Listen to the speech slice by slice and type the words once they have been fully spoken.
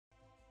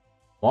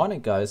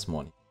Morning guys,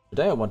 morning.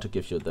 Today I want to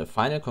give you the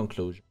final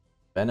conclusion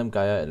of Venom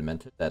Gyre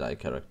Elemental Deadeye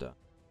character.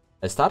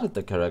 I started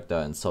the character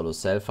in solo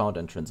self-found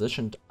and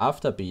transitioned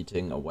after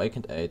beating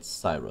Awakened 8's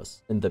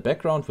Cyrus. In the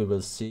background we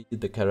will see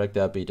the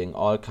character beating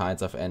all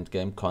kinds of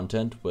endgame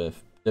content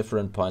with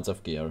different points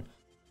of gear,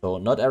 so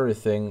not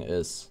everything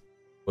is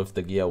with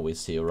the gear we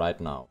see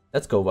right now.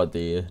 Let's go over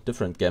the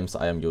different gems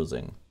I am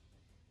using.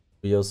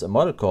 We use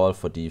Immortal Call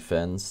for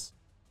defense,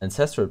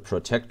 Ancestral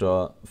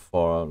Protector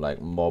for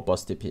like more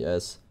boss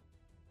DPS,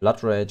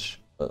 Blood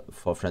Rage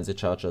for frenzy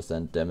charges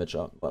and damage,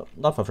 well,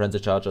 not for frenzy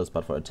charges,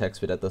 but for attack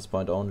speed at this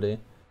point only.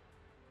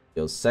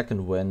 Use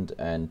Second Wind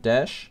and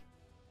Dash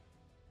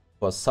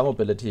for some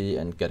mobility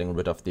and getting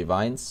rid of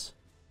divines.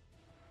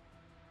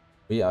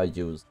 We are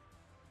using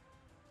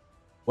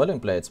Whirling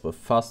Blades with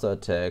faster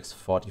attacks,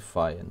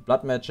 Fortify and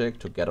Blood Magic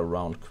to get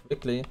around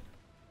quickly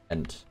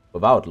and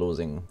without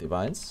losing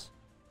divines.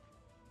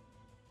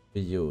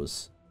 We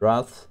use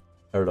Wrath,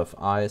 Herald of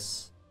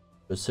Ice,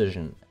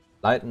 Precision,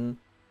 Lighten,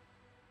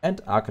 and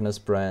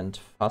Arcanist Brand,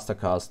 faster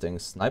casting,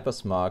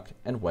 Sniper's Mark,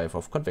 and Wave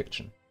of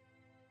Conviction.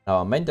 In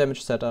our main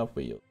damage setup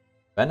we use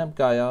Venom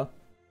Gyre,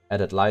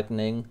 Added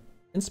Lightning,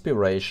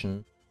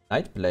 Inspiration,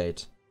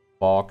 Nightblade,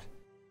 Fog,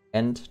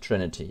 and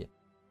Trinity.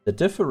 The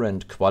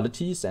different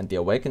qualities and the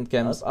awakened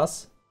gems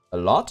us a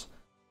lot,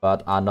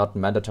 but are not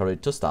mandatory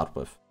to start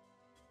with.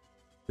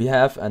 We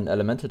have an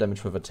elemental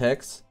damage with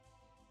attacks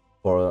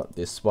for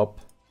the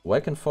swap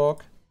Awakened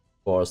Fog,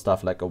 for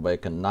stuff like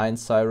Awakened 9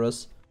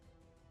 Cyrus,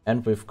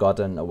 and we've got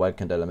an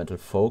Awakened Elemental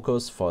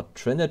Focus for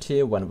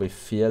Trinity when we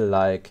feel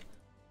like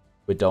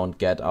we don't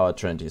get our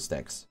Trinity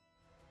stacks.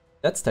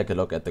 Let's take a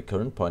look at the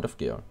current point of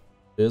gear.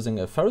 We're using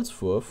a Feral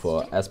Sphere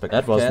for aspect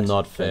That of was cat,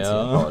 not fancy, fair.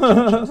 and power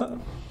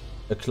charges.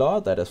 A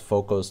claw that is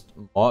focused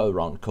more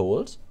around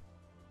cold,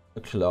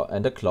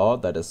 and a claw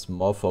that is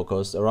more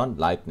focused around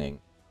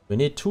lightning. We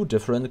need two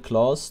different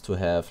claws to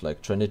have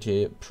like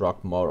Trinity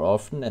proc more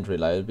often and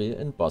reliably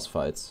in boss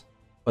fights.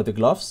 For the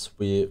gloves,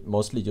 we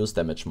mostly use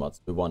damage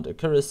mods. We want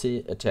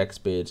accuracy, attack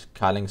speed,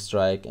 Culling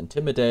Strike,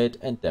 intimidate,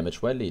 and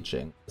damage while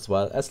leeching, as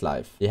well as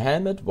life. The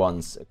helmet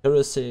wants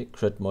accuracy,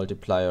 crit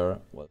multiplier,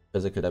 well,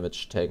 physical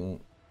damage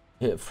taken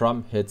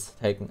from hits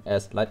taken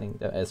as lightning,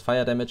 as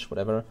fire damage,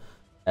 whatever,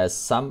 as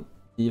some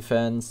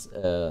defense,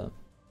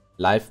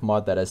 life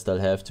mod that I still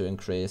have to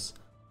increase,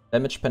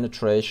 damage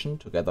penetration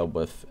together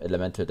with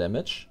elemental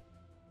damage.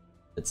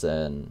 It's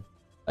an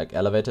like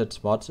elevated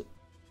mod.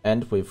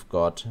 And we've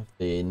got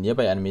the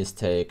nearby enemies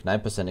take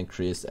 9%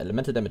 increased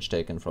elemental damage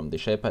taken from the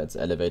Shaper, it's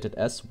elevated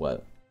as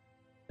well.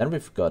 Then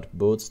we've got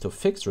boots to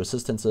fix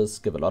resistances,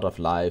 give a lot of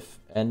life,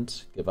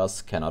 and give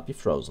us cannot be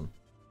frozen.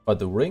 For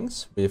the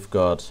rings, we've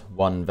got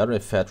one very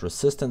fat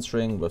resistance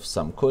ring with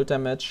some cool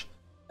damage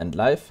and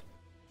life,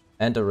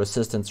 and a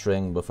resistance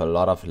ring with a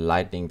lot of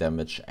lightning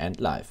damage and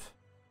life.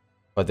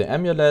 For the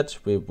amulet,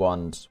 we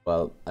want,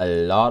 well, a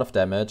lot of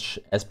damage,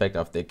 aspect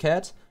of the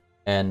cat,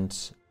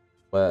 and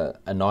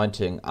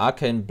anointing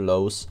arcane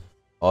blows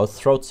or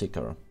throat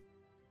seeker,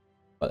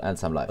 well, and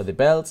some life. For the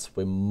belts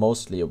we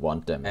mostly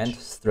want damage and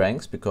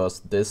strength, because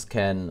this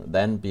can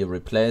then be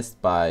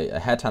replaced by a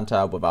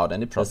headhunter without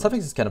any problem. The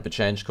suffixes cannot be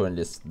changed,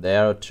 currently is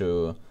there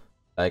to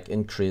like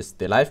increase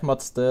the life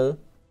mod still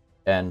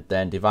and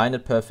then divine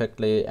it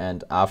perfectly,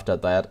 and after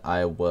that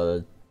I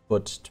will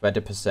put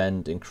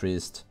 20%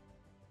 increased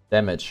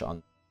damage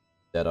on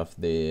that of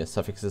the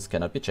suffixes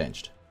cannot be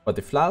changed. For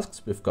the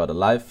flasks, we've got a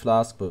life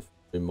flask with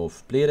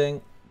Remove Bleeding,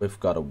 we've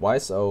got a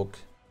Wise Oak,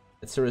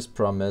 a Serious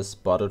Promise,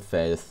 Bottled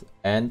Faith,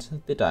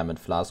 and the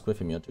Diamond Flask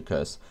with Immune to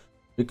Curse.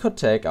 We could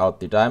take out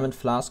the Diamond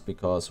Flask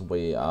because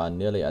we are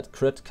nearly at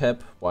crit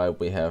cap while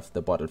we have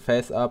the Bottled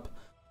Faith up,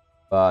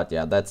 but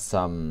yeah, that's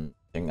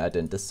something I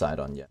didn't decide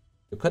on yet.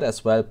 You could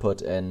as well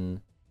put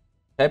in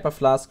Paper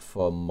Flask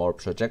for more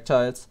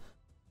projectiles,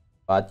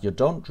 but you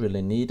don't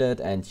really need it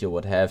and you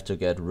would have to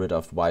get rid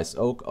of Wise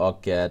Oak or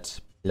get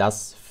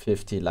plus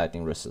 50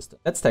 lightning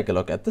resistance. Let's take a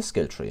look at the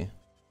skill tree.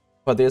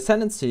 For the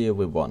Ascendancy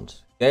we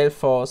want Gale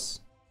Force,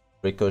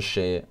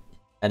 Ricochet,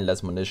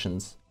 Endless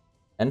Munitions,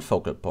 and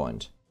Focal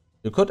Point.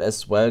 You could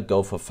as well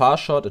go for Far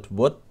Shot, it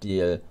would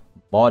deal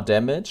more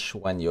damage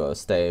when you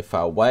stay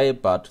far away,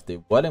 but the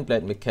Whirling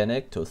Blade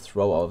mechanic to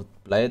throw out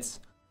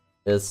blades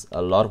is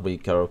a lot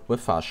weaker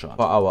with Far Shot.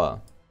 For our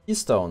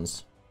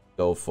Keystones,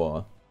 go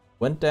for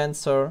Wind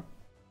Dancer,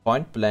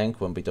 Point Blank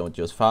when we don't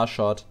use Far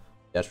Shot,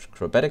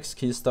 Acrobatics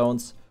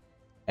Keystones,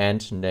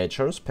 and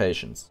Nature's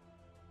Patience.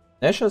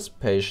 Nature's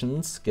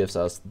Patience gives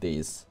us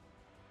these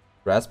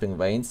grasping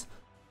veins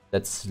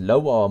that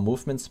slow our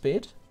movement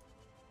speed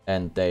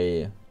and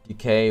they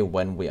decay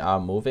when we are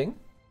moving,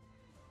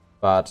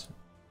 but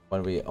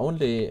when we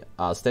only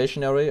are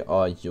stationary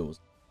or use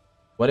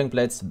Whirling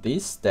Blades,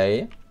 these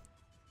stay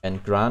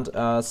and grant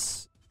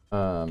us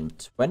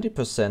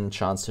 20%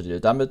 chance to deal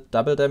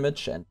double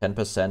damage and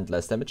 10%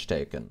 less damage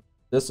taken.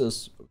 This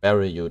is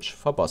very huge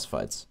for boss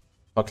fights.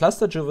 For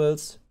Cluster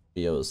Jewels,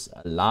 we use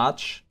a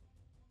large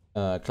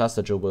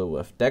Cluster Jewel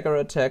with dagger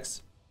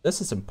attacks. This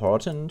is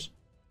important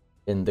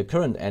in the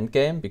current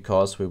endgame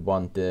because we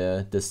want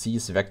the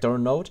Disease Vector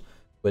node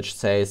which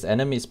says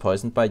enemies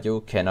poisoned by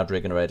you cannot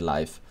regenerate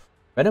life.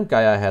 Venom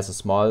Gyre has a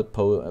small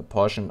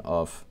portion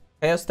of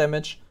chaos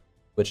damage,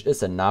 which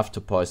is enough to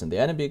poison the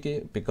enemy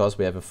because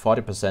we have a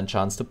 40%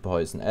 chance to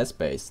poison as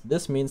base.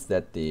 This means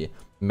that the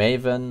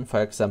Maven,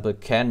 for example,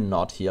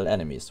 cannot heal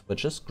enemies,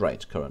 which is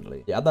great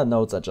currently. The other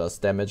nodes are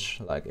just damage,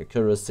 like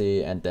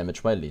accuracy and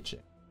damage while leeching.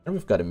 And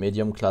we've got a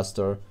medium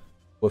cluster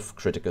with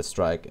critical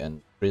strike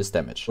and increased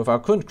damage. With our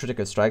current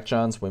critical strike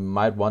chance, we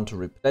might want to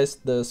replace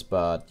this,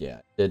 but yeah,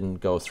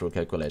 didn't go through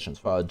calculations.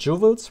 For our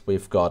jewels,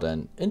 we've got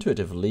an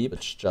intuitive leap,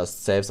 which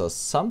just saves us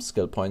some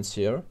skill points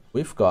here.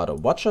 We've got a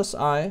Watcher's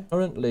Eye,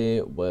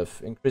 currently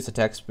with increased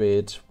attack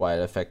speed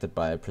while affected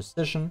by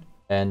precision,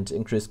 and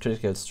increased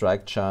critical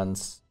strike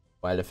chance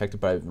while affected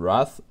by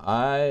wrath.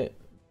 I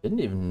didn't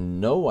even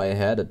know I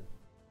had a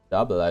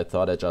double. I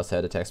thought I just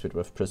had attack speed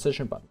with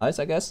precision, but nice,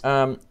 I guess.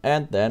 And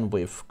then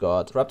we've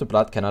got Corrupted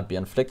Blood cannot be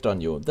inflicted on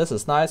you. This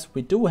is nice.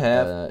 We do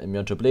have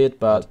immune to bleed,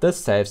 but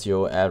this saves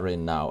you every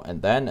now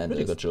and then, and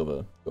really good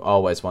jewel. You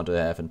always want to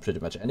have in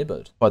pretty much any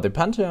build. For the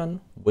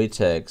Pantheon, we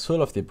take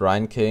Soul of the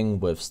Brine King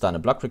with stun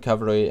and block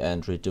recovery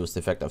and reduce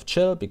the effect of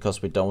chill,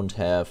 because we don't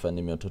have an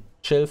immune to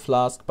chill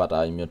flask, but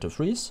are immune to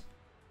freeze.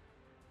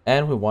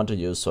 And we want to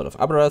use Sword of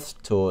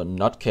Aberrath to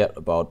not care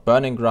about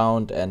burning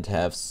ground and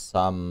have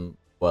some,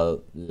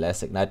 well,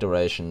 less ignite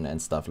duration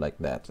and stuff like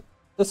that.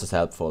 This is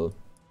helpful,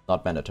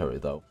 not mandatory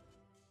though.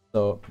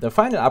 So the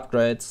final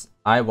upgrades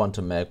I want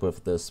to make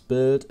with this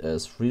build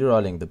is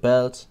rerolling the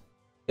belt,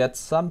 get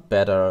some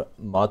better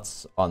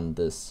mods on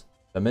this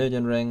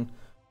Vermilion ring,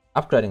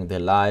 upgrading the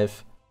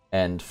life,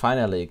 and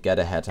finally get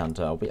a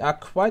Headhunter. We are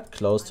quite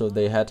close to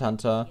the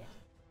Headhunter,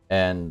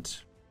 and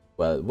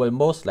well, we'll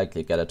most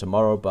likely get it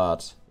tomorrow,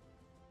 but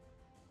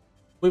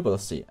we will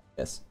see,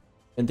 yes.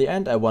 In the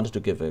end, I wanted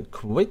to give a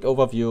quick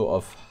overview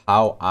of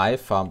how I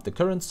farmed the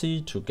currency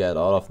to get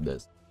all of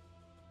this.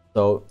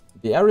 So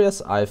the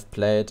areas I've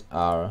played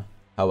are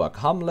Hawak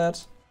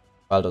Hamlet,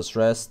 Baldur's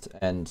Rest,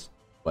 and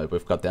well,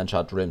 we've got the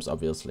Uncharted Realms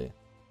obviously.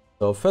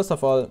 So first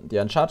of all, the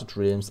Uncharted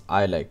Realms,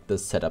 I like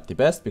this setup the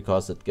best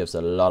because it gives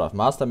a lot of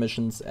master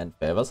missions and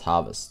favors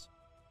harvest.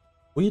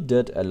 We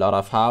did a lot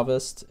of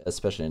harvest,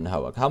 especially in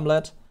Hawak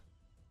Hamlet,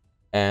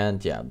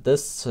 and yeah,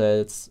 this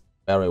sells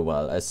very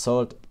well. I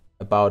sold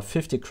about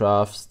 50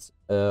 crafts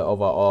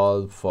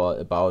overall for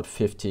about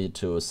 50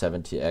 to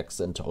 70x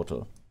in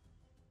total.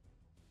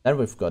 Then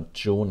we've got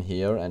June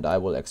here, and I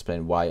will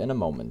explain why in a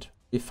moment.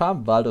 We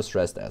farm Baldur's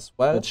Rest as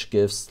well, which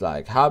gives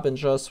like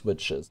Harbingers,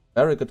 which is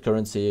very good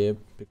currency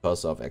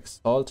because of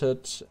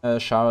Exalted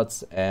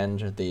shards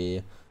and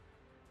the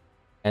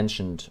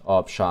Ancient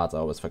Orb shards. I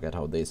always forget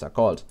how these are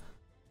called.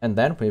 And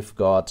then we've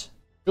got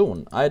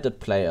June. I did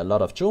play a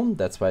lot of June,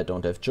 that's why I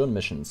don't have June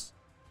missions.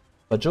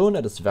 For June,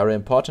 it is very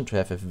important to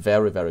have a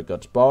very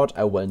good board.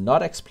 I will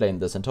not explain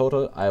this in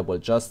total. I will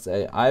just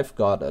say I've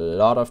got a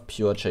lot of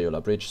pure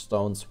Chayula Breach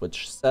stones,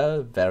 which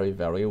sell very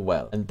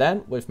well. And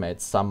then we've made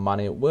some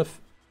money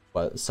with,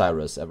 well,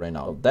 Cyrus every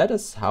now. That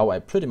is how I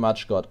pretty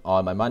much got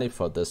all my money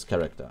for this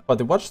character. For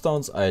the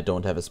Watchstones, I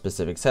don't have a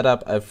specific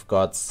setup. I've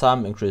got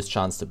some increased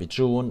chance to be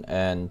June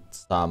and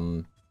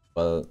some,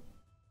 well,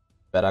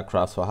 better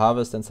crafts for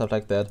harvest and stuff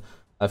like that.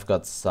 I've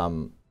got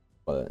some,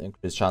 well,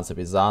 increased chance to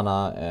be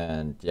Zana,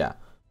 and yeah,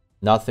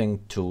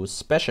 nothing too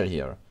special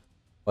here.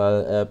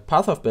 Well,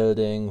 path of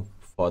building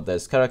for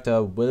this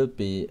character will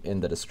be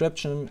in the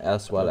description,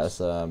 as well as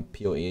a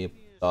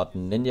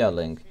poe.ninja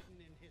link.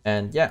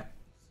 And yeah,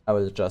 I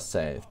will just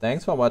say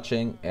thanks for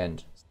watching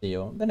and see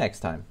you the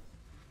next time.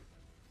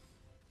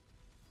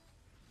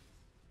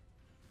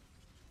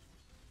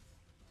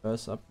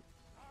 First up.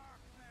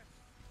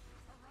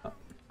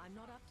 I'm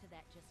not up to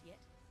that just yet.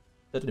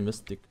 Deadly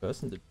missed the curse.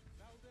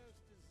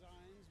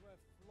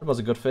 That was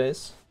a good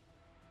phase.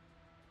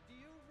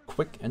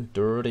 Quick and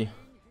dirty.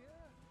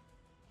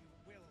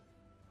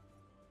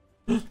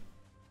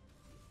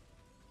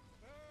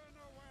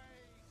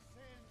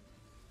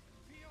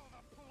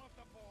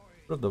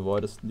 The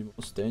void is the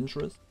most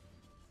dangerous.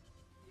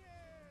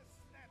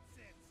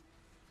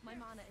 My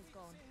mana is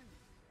gone.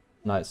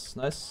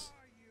 Nice.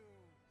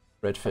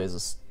 Great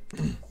phases.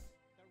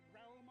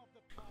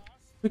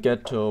 We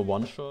get to a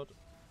one shot.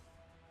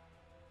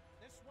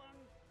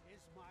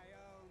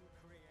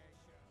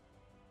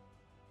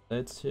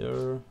 Let's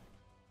here.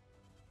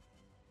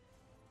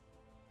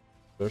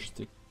 Push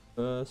the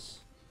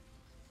curse.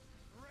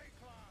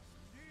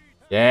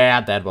 Yeah,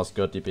 that was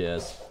good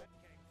DPS.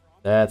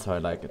 That's how I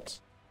like it.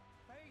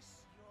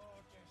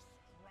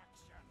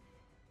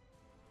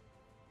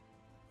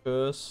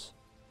 Curse.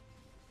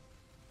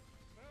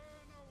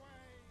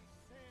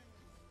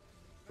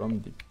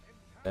 From the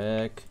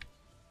back.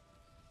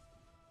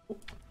 Oh,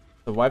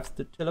 survives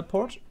the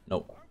teleport?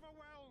 No.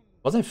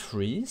 Was I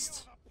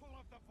freezed?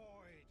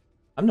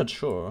 I'm not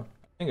sure.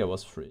 I think I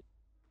was freezed.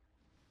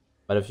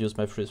 Might have used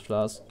my freeze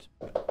flask.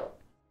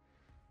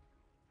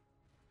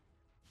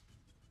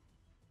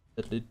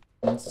 Definitely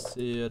didn't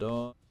see it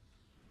all.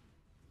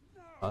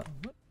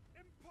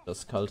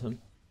 Just culled him.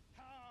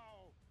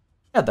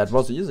 Yeah, that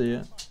was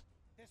easy.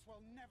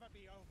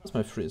 That's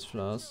my freeze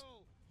flask.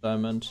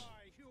 Diamond.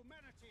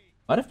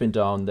 Might have been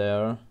down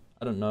there.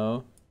 I don't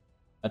know.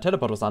 My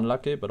teleport was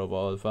unlucky, but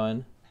overall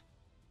fine.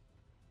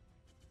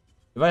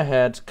 If I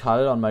had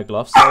Cull on my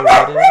gloves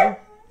already,